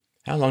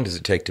How long does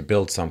it take to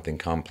build something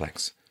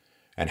complex?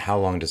 And how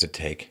long does it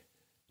take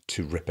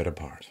to rip it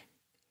apart?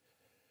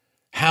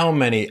 How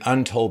many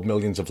untold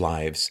millions of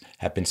lives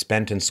have been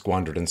spent and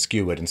squandered and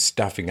skewered in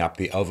stuffing up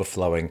the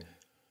overflowing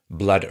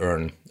blood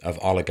urn of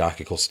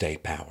oligarchical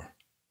state power?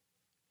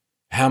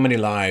 How many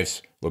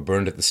lives were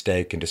burned at the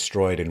stake and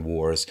destroyed in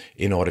wars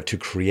in order to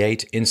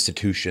create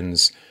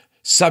institutions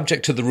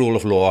subject to the rule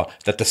of law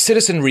that the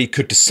citizenry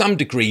could to some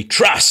degree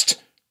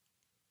trust?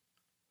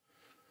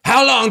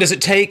 How long does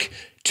it take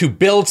to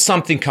build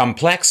something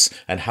complex,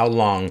 and how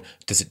long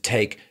does it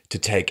take to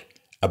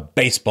take a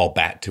baseball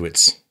bat to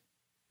its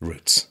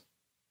roots?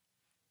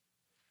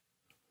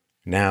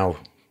 Now,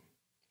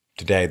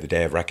 today, the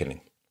day of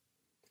reckoning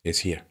is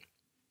here,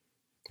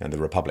 and the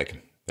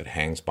republic that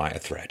hangs by a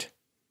thread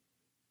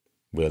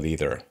will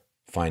either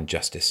find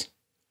justice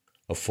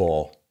or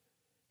fall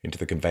into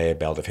the conveyor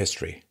belt of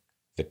history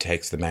that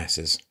takes the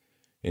masses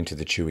into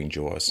the chewing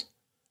jaws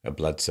of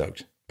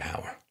blood-soaked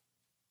power.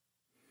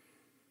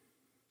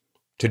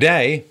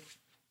 Today,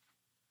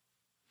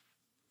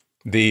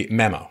 the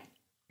memo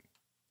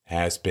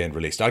has been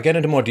released. I'll get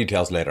into more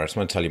details later. I just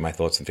want to tell you my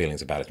thoughts and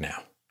feelings about it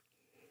now.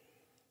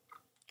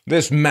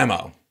 This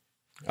memo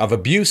of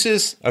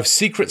abuses of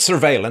secret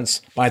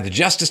surveillance by the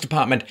Justice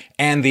Department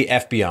and the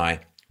FBI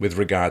with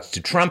regards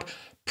to Trump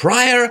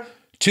prior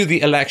to the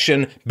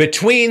election,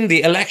 between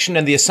the election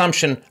and the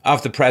assumption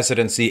of the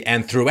presidency,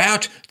 and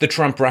throughout the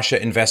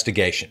Trump-Russia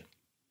investigation.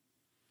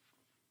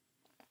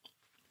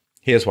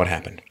 Here's what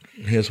happened.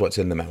 Here's what's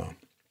in the memo.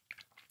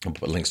 I'll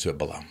put links to it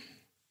below.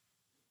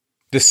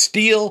 The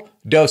Steele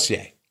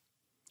dossier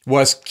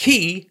was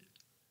key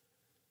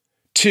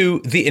to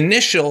the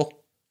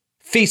initial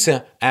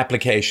FISA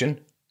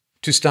application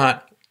to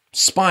start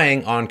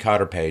spying on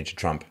Carter Page,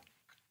 Trump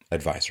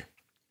advisor.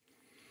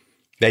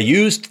 They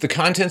used the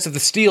contents of the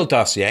Steele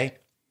dossier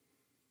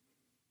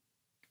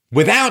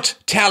without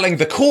telling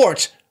the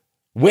court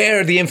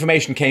where the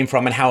information came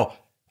from and how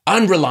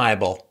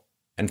unreliable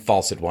and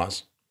false it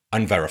was,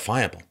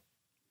 unverifiable.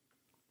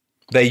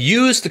 They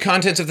used the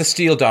contents of the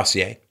Steele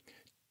dossier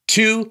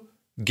to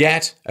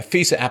get a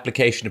FISA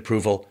application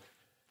approval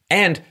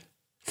and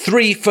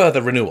 3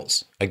 further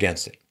renewals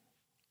against it.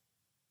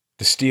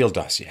 The Steele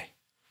dossier.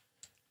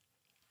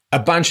 A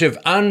bunch of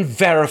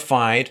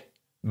unverified,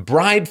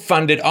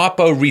 bribe-funded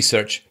Oppo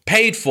research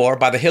paid for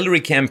by the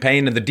Hillary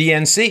campaign and the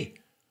DNC.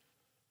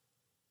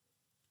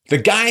 The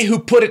guy who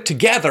put it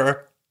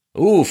together,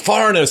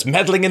 foreigners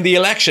meddling in the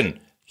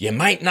election. You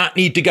might not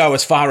need to go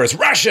as far as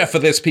Russia for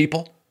this,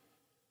 people.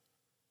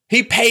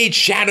 He paid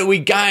shadowy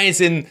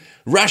guys in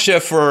Russia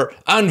for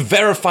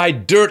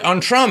unverified dirt on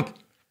Trump,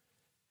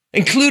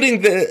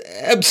 including the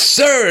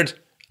absurd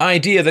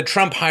idea that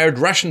Trump hired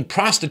Russian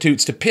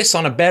prostitutes to piss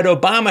on a bed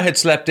Obama had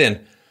slept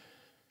in.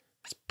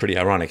 It's pretty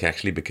ironic,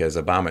 actually, because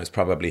Obama is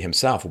probably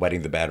himself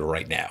wetting the bed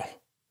right now.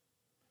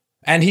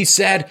 And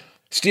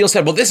Steele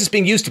said, well, this is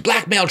being used to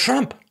blackmail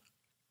Trump.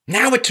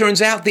 Now it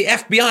turns out the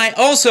FBI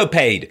also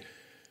paid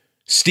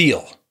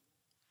Steele.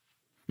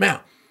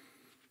 Now,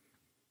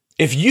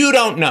 if you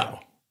don't know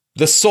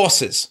the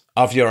sources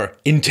of your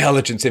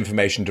intelligence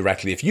information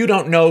directly, if you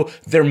don't know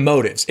their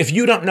motives, if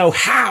you don't know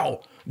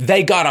how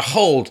they got a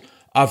hold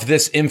of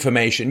this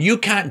information, you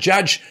can't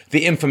judge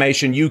the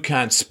information, you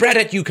can't spread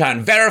it, you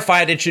can't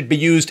verify it. It should be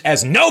used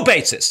as no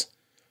basis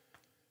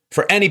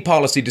for any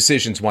policy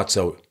decisions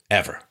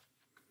whatsoever.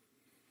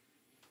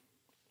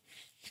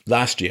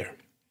 Last year,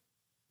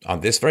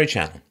 on this very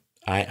channel,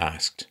 I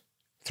asked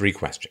 3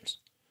 questions.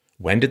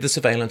 When did the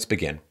surveillance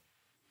begin?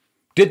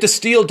 Did the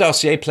Steele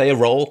dossier play a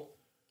role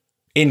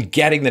in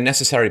getting the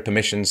necessary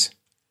permissions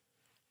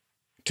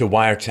to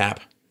wiretap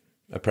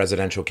a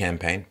presidential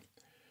campaign?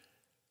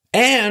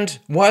 And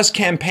was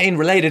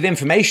campaign-related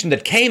information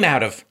that came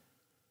out of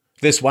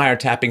this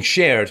wiretapping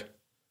shared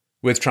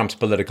with Trump's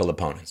political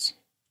opponents?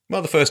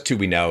 Well, the first 2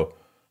 we know,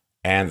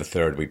 and the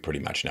third we pretty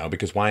much know,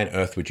 because why on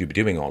earth would you be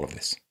doing all of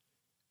this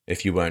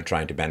if you weren't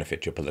trying to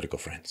benefit your political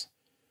friends?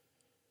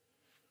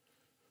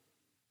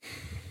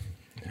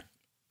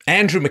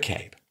 Andrew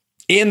McCabe,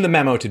 in the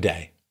memo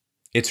today,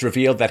 it's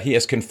revealed that he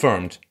has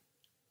confirmed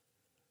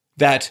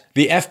that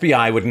the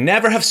FBI would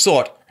never have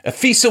sought a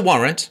FISA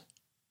warrant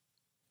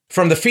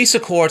from the FISA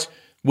court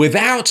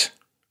without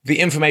the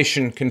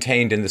information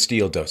contained in the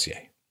Steele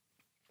dossier.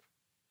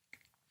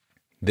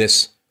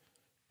 This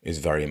is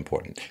very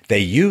important. They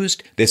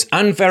used this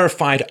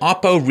unverified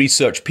Oppo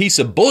research piece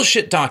of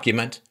bullshit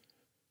document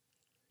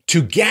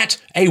to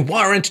get a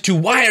warrant to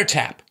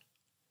wiretap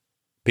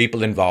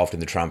people involved in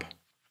the Trump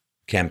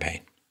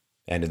campaign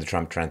and in the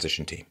Trump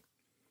transition team.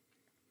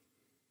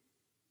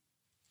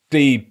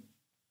 The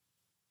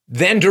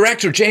then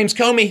director, James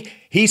Comey,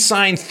 he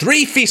signed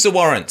 3 FISA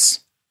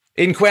warrants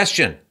in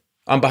question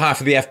on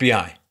behalf of the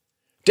FBI.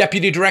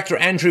 Deputy Director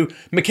Andrew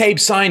McCabe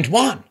signed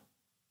 1.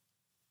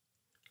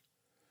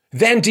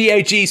 Then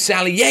DAG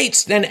Sally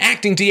Yates, then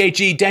acting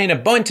DAG Dana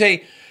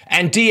Boente,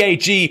 and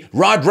DAG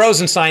Rod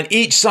Rosenstein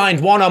each signed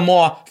 1 or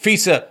more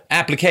FISA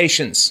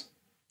applications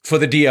for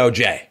the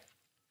DOJ.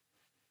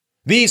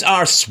 These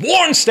are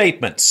sworn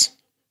statements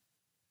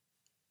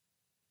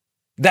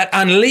that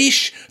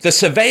unleash the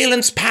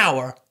surveillance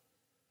power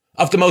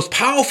of the most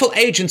powerful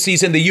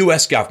agencies in the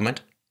US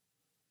government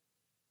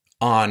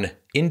on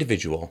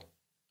individual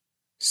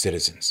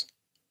citizens.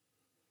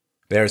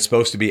 There is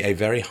supposed to be a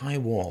very high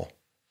wall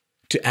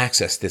to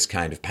access this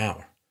kind of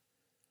power.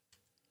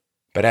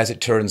 But as it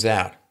turns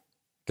out,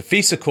 the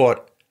FISA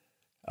court,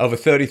 over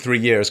 33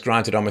 years,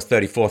 granted almost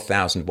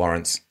 34,000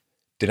 warrants,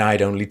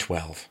 denied only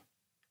 12.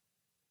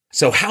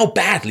 So how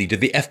badly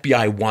did the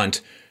FBI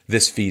want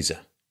this FISA?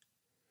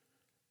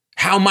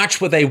 How much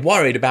were they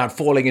worried about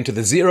falling into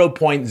the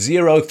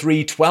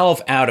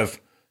 0.0312 out of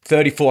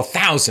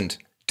 34,000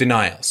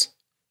 denials?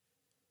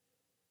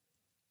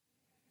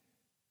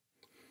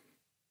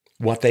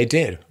 What they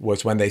did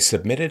was when they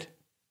submitted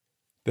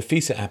the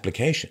FISA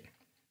application,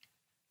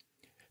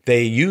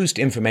 they used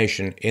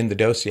information in the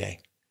dossier,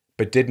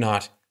 but did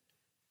not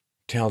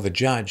tell the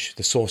judge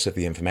the source of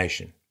the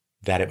information,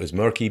 that it was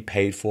murky,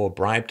 paid for,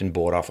 bribed, and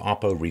bought off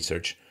Oppo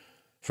research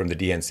from the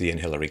DNC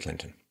and Hillary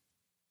Clinton.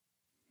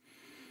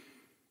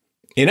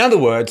 In other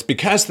words,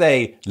 because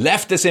they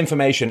left this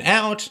information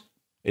out,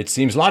 it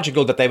seems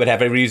logical that they would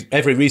have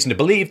every reason to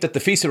believe that the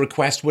FISA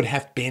request would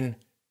have been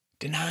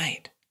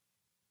denied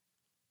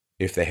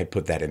if they had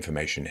put that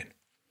information in.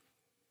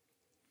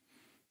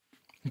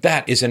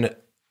 That is an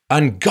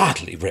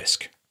ungodly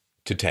risk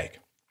to take.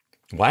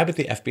 Why would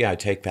the FBI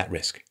take that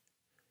risk?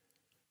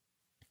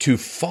 To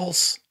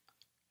falsify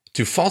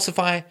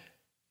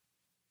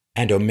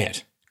and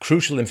omit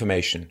crucial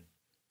information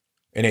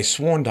in a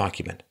sworn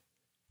document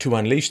to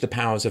unleash the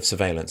powers of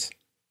surveillance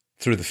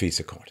through the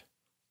FISA court.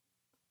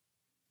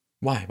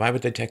 Why? Why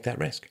would they take that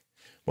risk?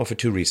 Well, for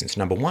two reasons.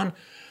 Number one,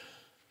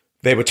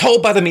 they were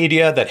told by the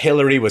media that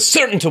Hillary was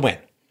certain to win.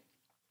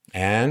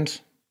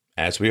 And,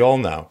 as we all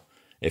know,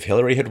 if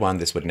Hillary had won,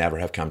 this would never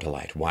have come to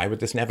light. Why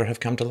would this never have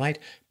come to light?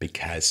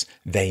 Because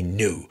they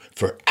knew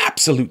for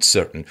absolute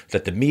certain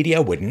that the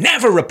media would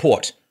never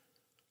report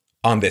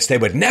on this. They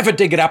would never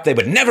dig it up. They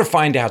would never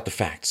find out the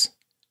facts.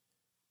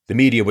 The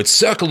media would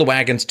circle the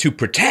wagons to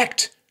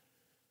protect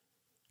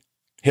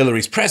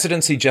Hillary's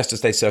presidency, just as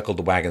they circled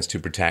the wagons to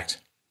protect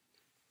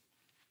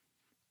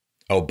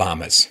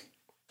Obama's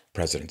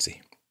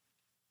presidency.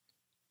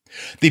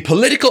 The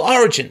political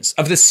origins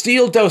of the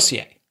Steele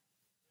dossier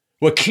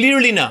were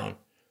clearly known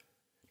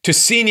to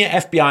senior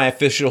FBI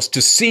officials,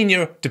 to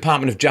senior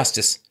Department of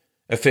Justice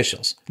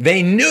officials.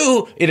 They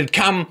knew it had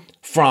come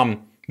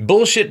from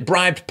bullshit,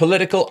 bribed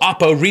political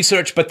Oppo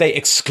research, but they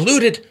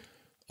excluded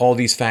all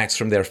these facts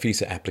from their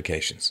FISA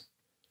applications.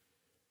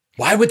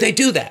 Why would they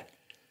do that?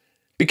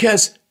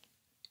 Because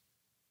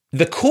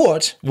the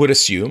court would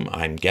assume,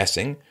 I'm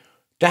guessing,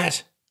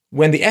 that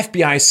when the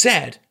FBI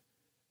said,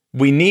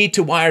 we need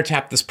to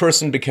wiretap this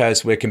person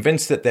because we're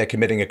convinced that they're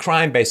committing a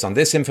crime based on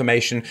this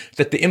information,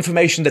 that the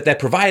information that they're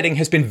providing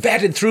has been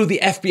vetted through the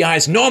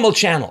FBI's normal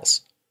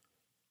channels.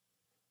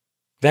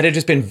 That it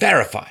has been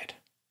verified.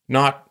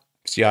 Not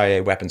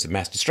CIA weapons of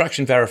mass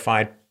destruction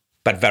verified,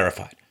 but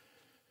verified.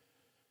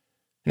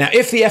 Now,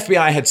 if the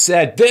FBI had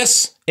said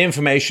this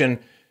information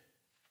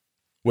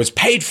was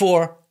paid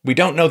for, we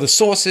don't know the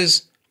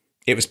sources,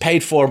 it was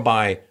paid for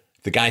by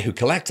the guy who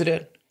collected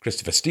it,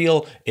 Christopher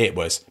Steele, it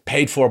was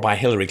paid for by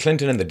Hillary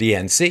Clinton and the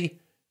DNC,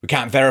 we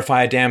can't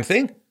verify a damn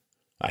thing,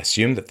 I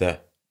assume that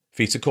the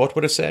FISA court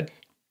would have said,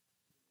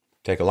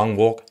 take a long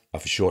walk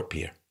off a short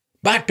pier.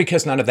 But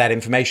because none of that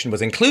information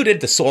was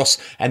included, the source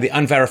and the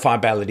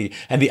unverifiability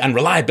and the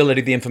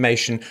unreliability of the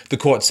information, the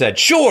court said,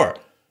 sure,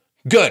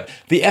 good.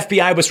 The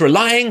FBI was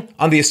relying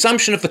on the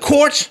assumption of the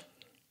court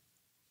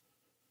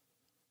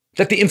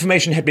that the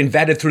information had been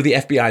vetted through the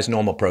FBI's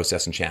normal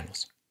process and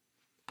channels.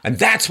 And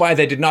that's why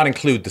they did not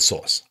include the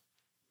source.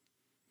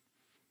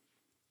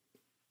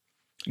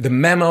 The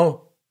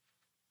memo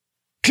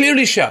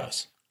clearly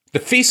shows the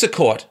FISA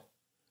court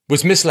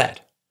was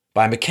misled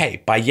by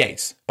McCabe, by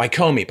Yates, by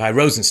Comey, by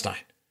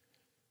Rosenstein.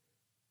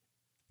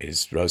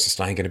 Is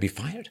Rosenstein going to be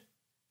fired?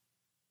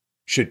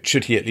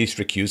 Should he at least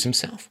recuse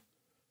himself?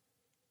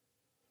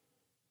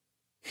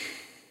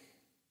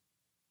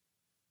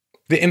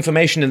 The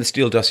information in the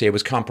Steele dossier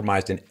was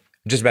compromised in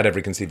just about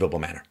every conceivable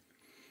manner.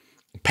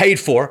 Paid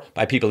for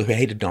by people who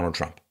hated Donald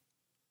Trump.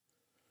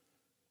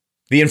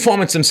 The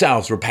informants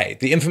themselves were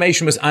paid. The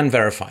information was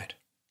unverified.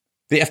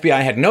 The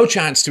FBI had no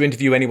chance to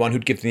interview anyone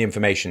who'd given the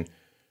information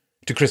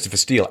to Christopher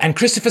Steele. And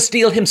Christopher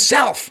Steele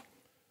himself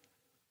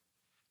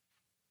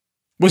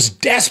was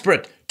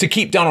desperate to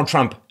keep Donald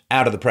Trump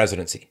out of the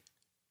presidency.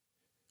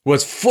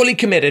 Was fully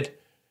committed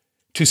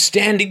to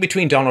standing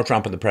between Donald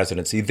Trump and the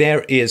presidency.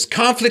 There is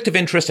conflict of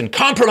interest and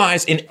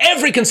compromise in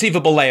every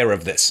conceivable layer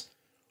of this.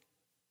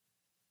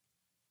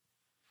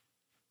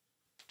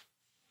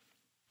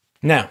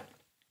 Now,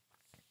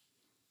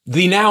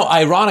 the now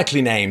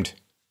ironically named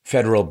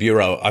Federal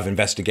Bureau of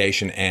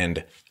Investigation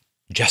and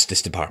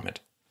Justice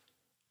Department,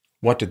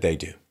 what did they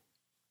do?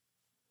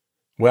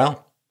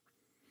 Well,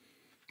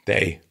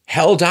 they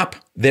held up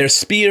their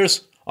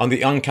spears on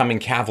the oncoming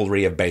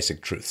cavalry of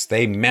basic truths.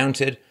 They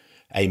mounted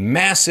a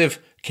massive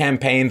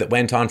campaign that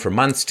went on for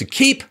months to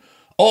keep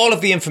all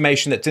of the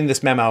information that's in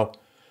this memo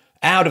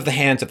out of the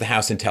hands of the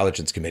House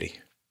Intelligence Committee.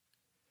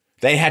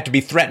 They had to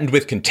be threatened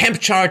with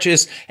contempt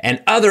charges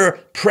and other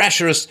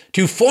pressures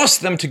to force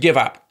them to give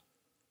up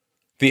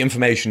the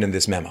information in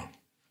this memo.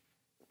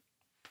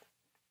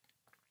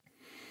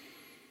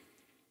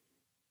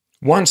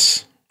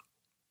 Once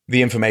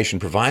the information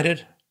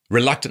provided,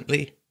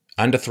 reluctantly,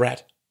 under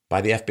threat by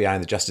the FBI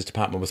and the Justice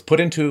Department, was put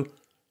into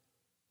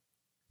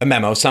a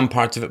memo, some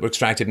parts of it were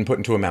extracted and put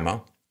into a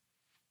memo,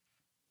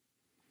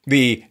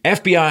 the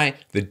FBI,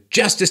 the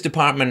Justice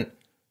Department,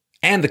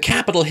 and the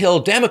Capitol Hill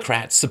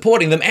Democrats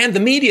supporting them and the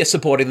media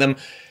supporting them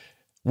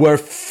were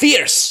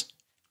fierce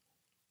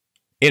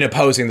in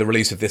opposing the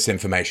release of this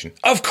information.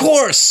 Of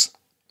course!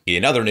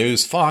 In other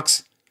news,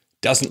 Fox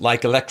doesn't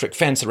like electric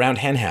fence around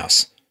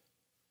henhouse.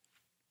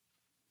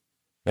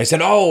 They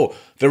said, oh,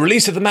 the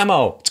release of the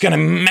memo, it's going to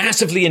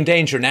massively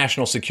endanger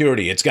national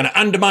security. It's going to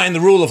undermine the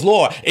rule of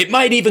law. It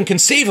might even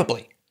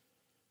conceivably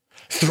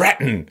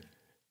threaten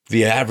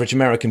the average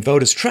American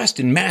voter's trust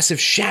in massive,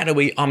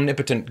 shadowy,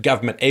 omnipotent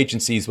government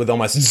agencies with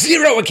almost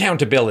zero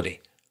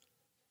accountability.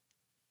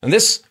 And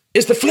this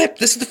is the flip.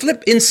 This is the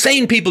flip.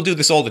 Insane people do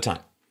this all the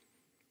time.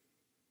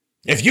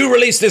 If you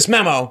release this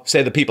memo,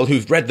 say the people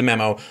who've read the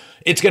memo,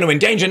 it's going to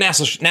endanger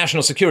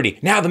national security.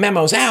 Now the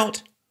memo's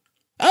out.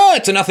 Oh,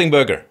 it's a nothing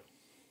burger.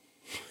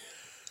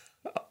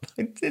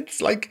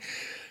 It's like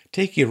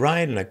taking a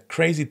ride in a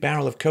crazy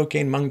barrel of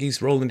cocaine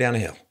monkeys rolling down a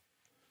hill.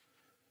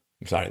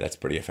 I'm sorry, that's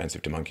pretty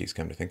offensive to monkeys,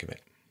 come to think of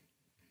it.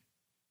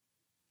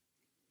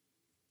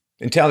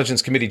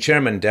 Intelligence Committee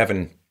Chairman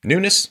Devin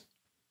Nunes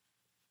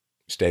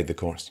stayed the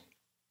course.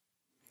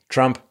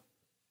 Trump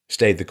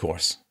stayed the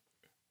course.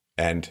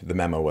 And the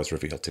memo was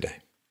revealed today.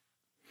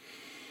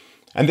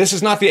 And this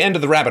is not the end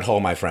of the rabbit hole,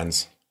 my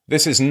friends.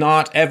 This is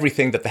not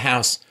everything that the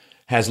House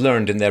has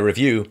learned in their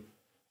review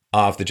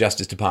of the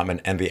Justice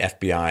Department and the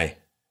FBI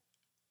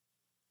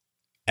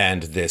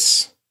and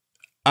this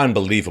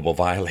unbelievable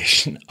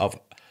violation of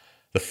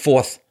the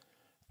Fourth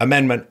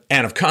Amendment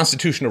and of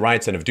constitutional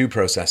rights and of due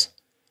process.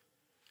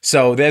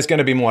 So there's going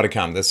to be more to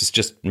come. This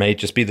is may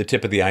just be the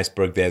tip of the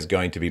iceberg. There's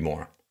going to be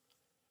more.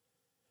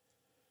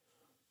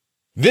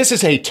 This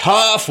is a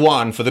tough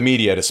one for the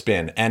media to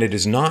spin, and it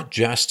is not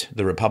just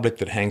the republic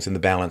that hangs in the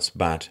balance,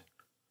 but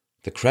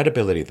the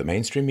credibility of the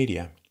mainstream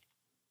media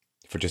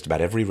for just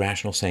about every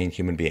rational, sane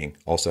human being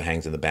also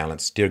hangs in the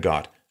balance. Dear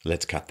God,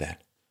 let's cut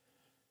that.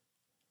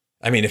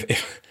 I mean,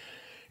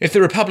 if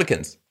the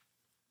Republicans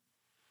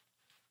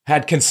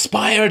had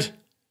conspired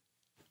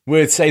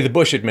with, say, the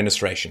Bush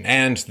administration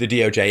and the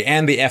DOJ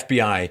and the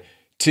FBI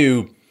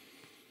to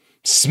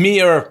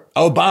smear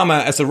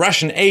Obama as a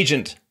Russian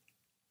agent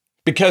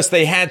because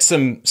they had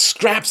some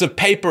scraps of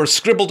paper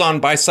scribbled on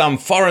by some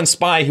foreign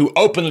spy who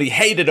openly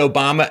hated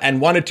Obama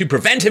and wanted to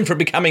prevent him from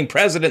becoming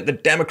president, the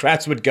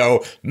Democrats would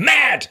go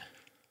mad.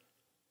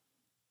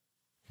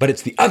 But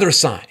it's the other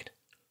side.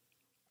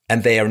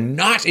 And they are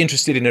not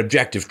interested in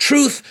objective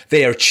truth.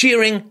 They are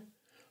cheering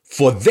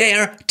for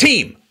their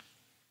team.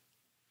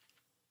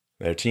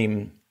 Their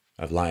team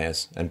of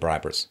liars and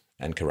bribers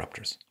and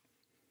corruptors.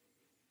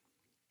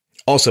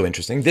 Also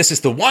interesting, this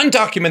is the one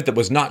document that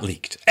was not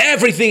leaked.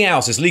 Everything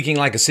else is leaking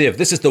like a sieve.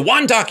 This is the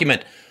one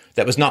document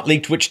that was not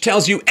leaked, which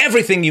tells you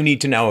everything you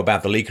need to know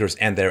about the leakers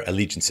and their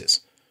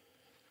allegiances.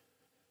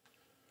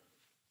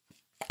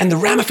 And the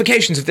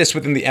ramifications of this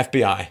within the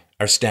FBI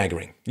are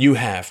staggering. You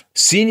have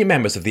senior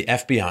members of the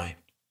FBI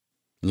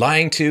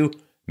lying to,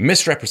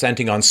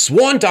 misrepresenting on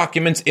sworn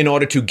documents in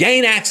order to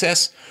gain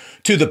access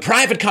to the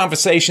private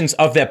conversations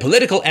of their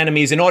political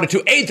enemies in order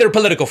to aid their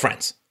political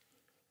friends.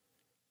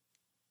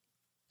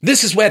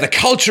 This is where the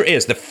culture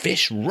is. The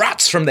fish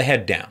rots from the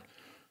head down.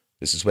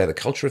 This is where the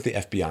culture of the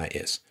FBI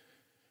is.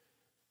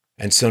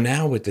 And so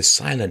now with this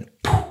silent,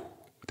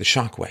 the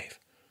shockwave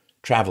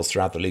travels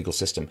throughout the legal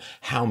system,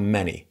 how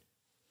many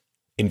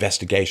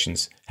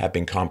investigations have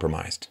been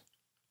compromised?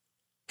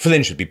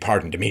 Flynn should be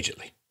pardoned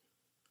immediately.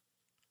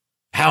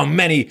 How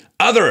many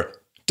other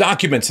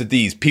documents did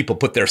these people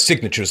put their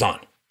signatures on?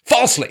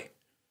 Falsely.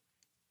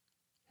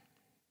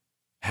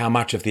 How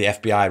much of the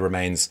FBI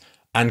remains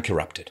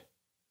uncorrupted?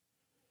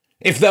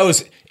 If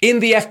those in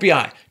the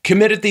FBI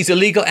committed these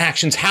illegal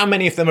actions, how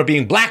many of them are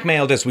being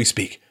blackmailed as we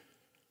speak?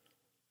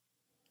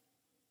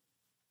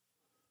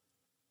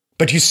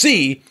 But you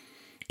see,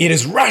 it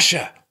is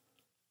Russia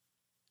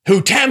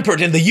who tampered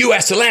in the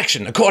US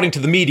election, according to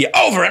the media,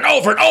 over and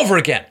over and over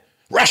again.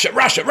 Russia,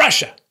 Russia,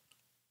 Russia.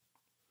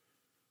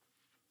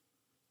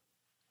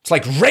 It's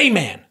like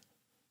Rayman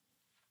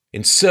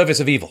in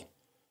service of evil.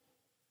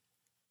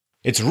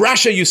 It's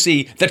Russia, you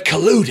see, that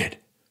colluded,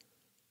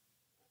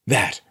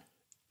 that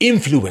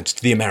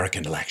influenced the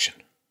American election.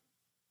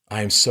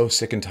 I am so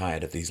sick and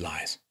tired of these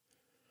lies.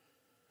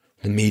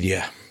 The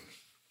media.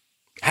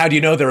 How do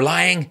you know they're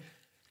lying?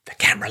 The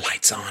camera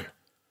light's on.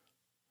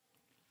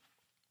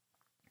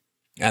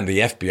 And the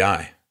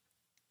FBI.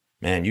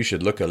 Man, you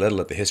should look a little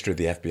at the history of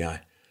the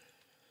FBI.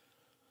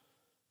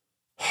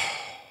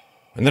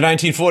 In the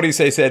 1940s,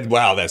 they said,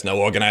 well, there's no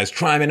organized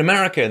crime in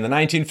America. In the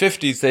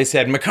 1950s, they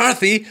said,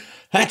 McCarthy,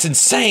 That's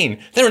insane.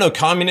 There are no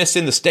communists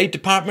in the State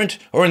Department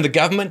or in the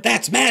government.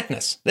 That's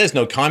madness. There's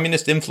no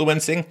communist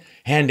influencing,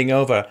 handing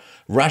over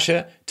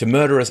Russia to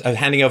murderous,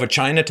 handing over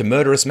China to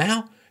murderous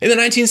Mao. In the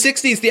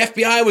 1960s, the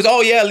FBI was,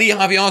 oh yeah, Lee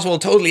Harvey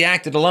Oswald totally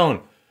acted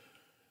alone.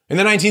 In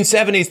the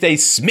 1970s, they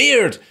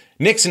smeared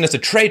Nixon as a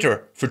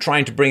traitor for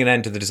trying to bring an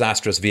end to the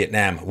disastrous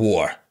Vietnam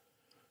War.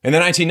 In the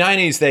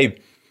 1990s, they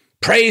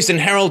praised and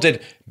heralded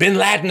bin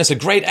Laden as a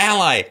great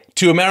ally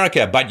to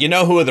America. But you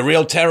know who are the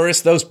real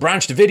terrorists? Those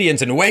Branch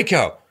Davidians in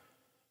Waco.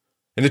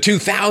 In the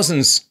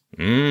 2000s,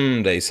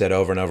 they said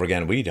over and over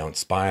again, we don't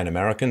spy on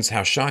Americans.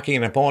 How shocking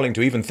and appalling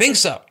to even think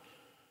so.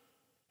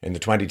 In the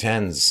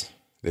 2010s,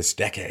 this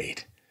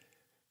decade,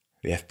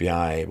 the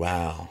FBI,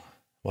 wow,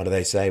 what do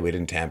they say? We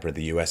didn't tamper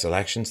the US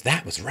elections.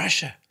 That was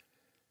Russia.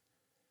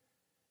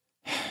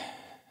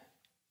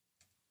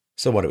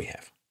 So what do we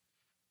have?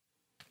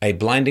 A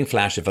blinding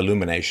flash of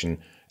illumination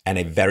and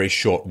a very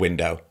short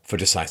window for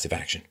decisive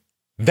action.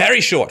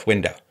 Very short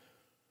window.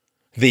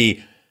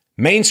 The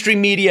mainstream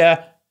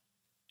media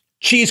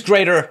cheese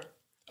grater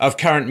of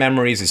current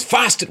memories is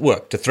fast at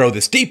work to throw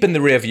this deep in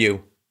the rear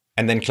view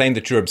and then claim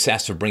that you're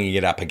obsessed for bringing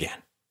it up again.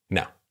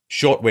 No,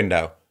 short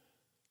window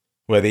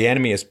where the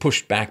enemy is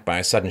pushed back by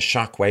a sudden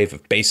shockwave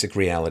of basic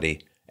reality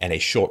and a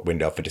short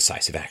window for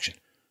decisive action.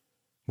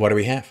 What do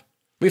we have?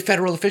 We have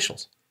federal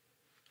officials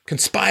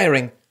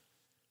conspiring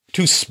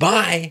to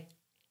spy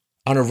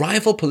on a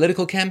rival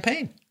political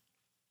campaign,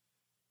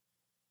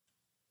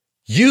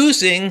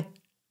 using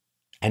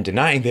and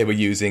denying they were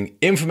using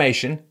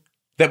information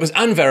that was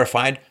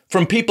unverified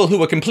from people who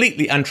were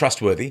completely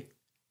untrustworthy.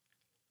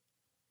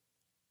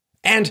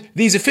 And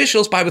these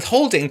officials, by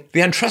withholding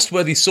the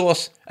untrustworthy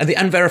source and the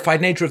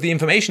unverified nature of the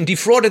information,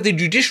 defrauded the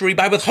judiciary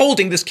by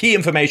withholding this key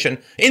information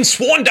in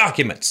sworn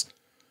documents.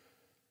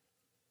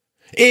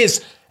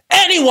 Is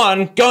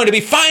anyone going to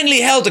be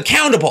finally held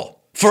accountable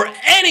for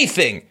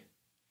anything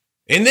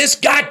in this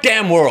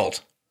goddamn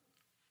world?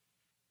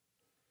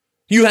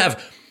 You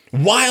have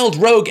wild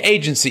rogue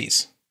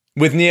agencies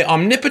with near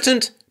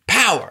omnipotent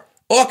power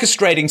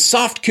orchestrating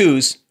soft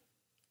coups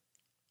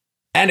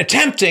and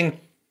attempting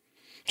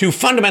to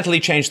fundamentally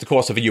change the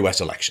course of a US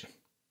election.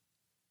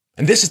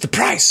 And this is the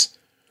price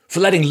for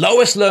letting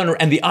Lois Lerner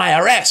and the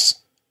IRS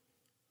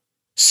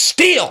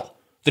steal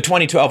the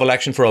 2012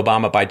 election for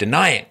Obama by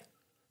denying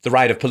the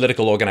right of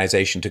political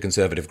organization to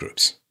conservative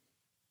groups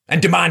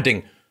and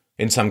demanding,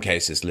 in some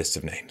cases, lists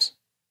of names.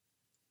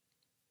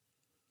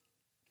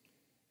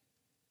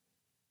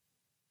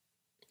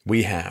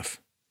 We have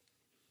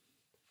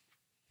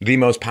the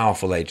most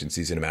powerful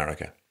agencies in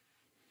America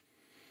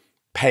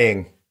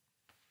paying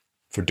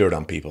for dirt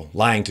on people,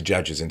 lying to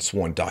judges in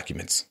sworn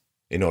documents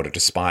in order to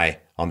spy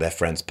on their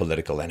friends'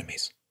 political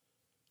enemies.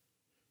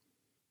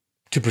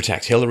 To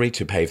protect Hillary,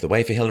 to pave the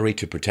way for Hillary,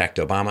 to protect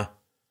Obama.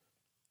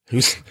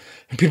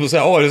 People say,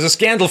 oh, there's a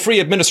scandal-free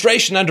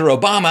administration under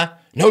Obama.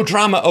 No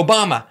drama,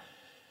 Obama.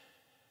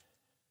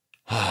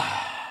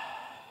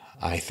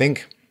 I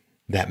think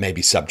that may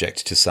be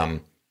subject to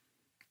some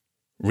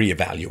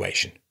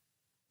reevaluation.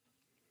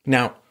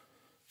 Now,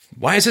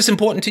 why is this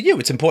important to you?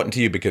 It's important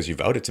to you because you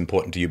vote. It's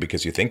important to you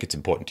because you think. It's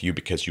important to you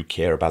because you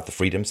care about the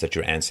freedoms that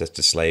your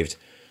ancestors slaved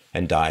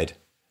and died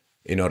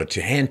in order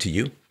to hand to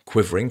you,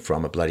 quivering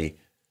from a bloody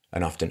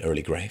and often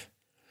early grave.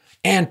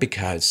 And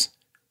because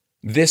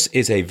this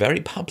is a very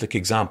public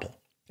example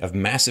of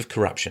massive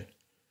corruption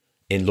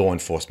in law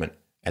enforcement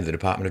and the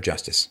Department of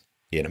Justice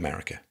in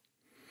America.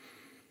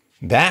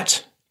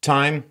 That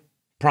time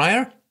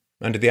prior,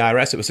 under the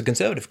IRS, it was the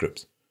conservative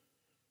groups.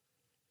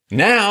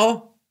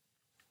 Now,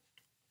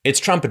 it's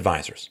Trump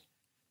advisors.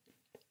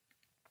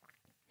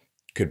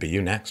 Could be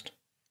you next.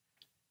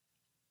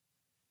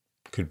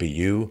 Could be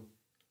you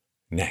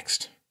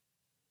next.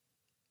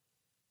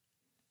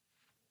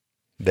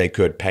 They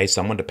could pay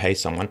someone to pay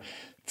someone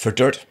for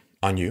dirt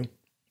on you.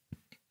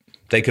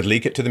 They could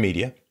leak it to the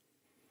media.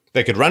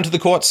 They could run to the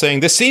court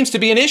saying, this seems to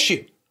be an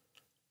issue.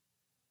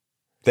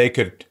 They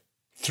could,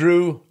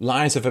 through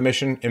lies of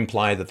omission,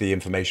 imply that the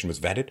information was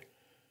vetted.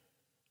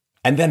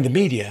 And then the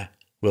media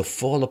will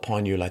fall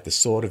upon you like the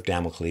sword of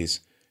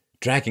Damocles,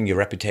 dragging your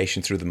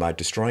reputation through the mud,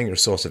 destroying your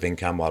source of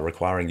income while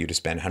requiring you to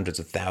spend hundreds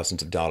of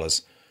thousands of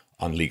dollars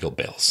on legal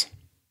bills.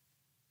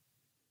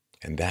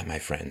 And that, my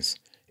friends,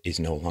 is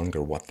no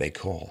longer what they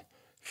call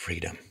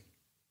freedom.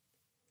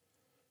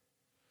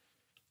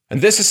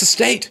 And this is the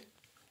state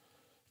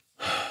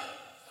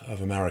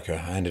of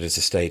America, and it is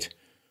a state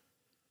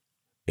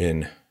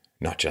in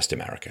not just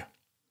America.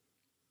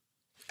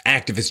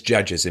 Activist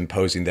judges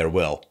imposing their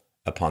will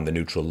upon the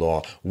neutral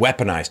law,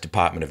 weaponized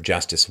Department of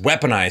Justice,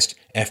 weaponized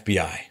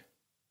FBI.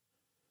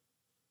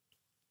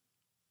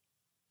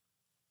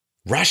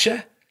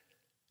 Russia?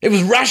 It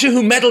was Russia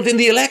who meddled in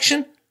the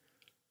election?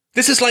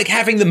 This is like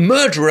having the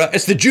murderer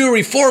as the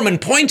jury foreman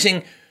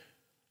pointing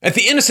at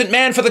the innocent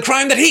man for the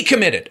crime that he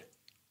committed.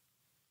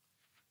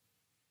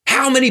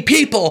 How many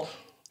people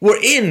were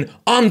in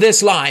on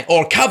this lie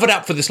or covered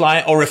up for this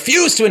lie or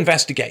refused to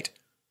investigate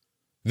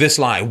this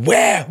lie?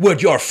 Where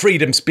would your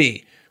freedoms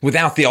be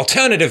without the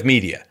alternative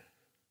media?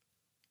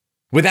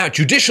 without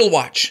judicial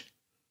watch,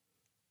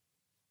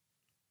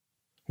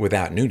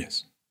 without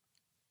newness.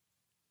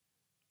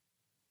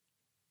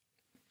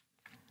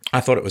 I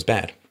thought it was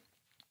bad.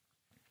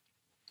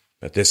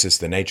 But this is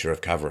the nature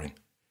of covering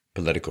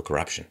political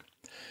corruption.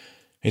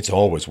 It's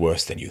always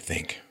worse than you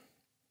think.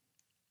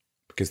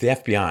 Because the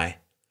FBI,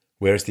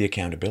 where's the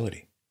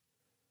accountability?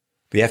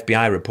 The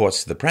FBI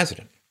reports to the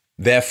president.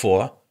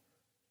 Therefore,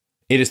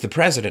 it is the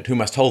president who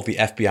must hold the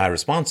FBI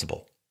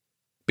responsible.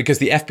 Because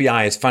the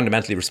FBI is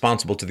fundamentally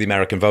responsible to the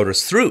American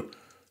voters through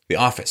the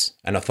office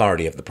and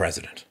authority of the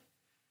president.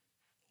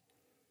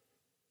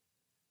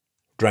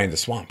 Drain the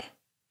swamp.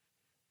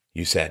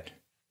 You said,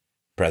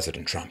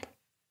 President Trump.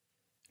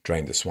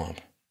 Drain the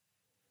swamp.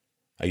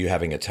 Are you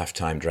having a tough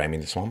time draining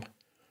the swamp?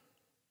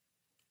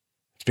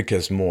 It's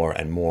because more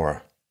and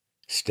more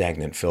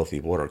stagnant, filthy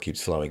water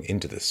keeps flowing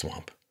into the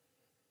swamp.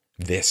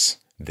 This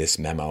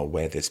memo,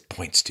 where this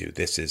points to,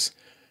 this is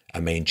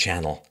a main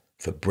channel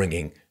for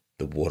bringing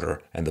the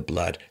water and the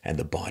blood and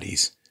the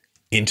bodies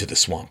into the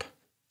swamp.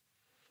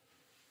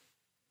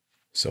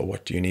 So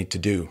what do you need to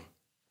do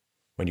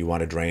when you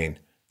want to drain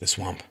the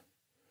swamp?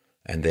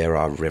 And there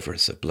are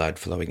rivers of blood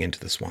flowing into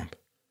the swamp.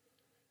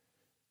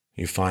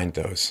 You find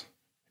those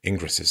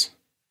ingresses.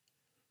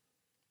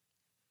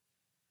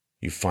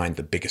 You find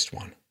the biggest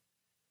one.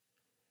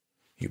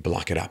 You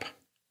block it up.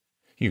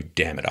 You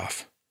dam it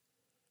off.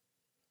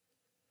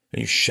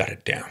 And you shut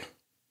it down.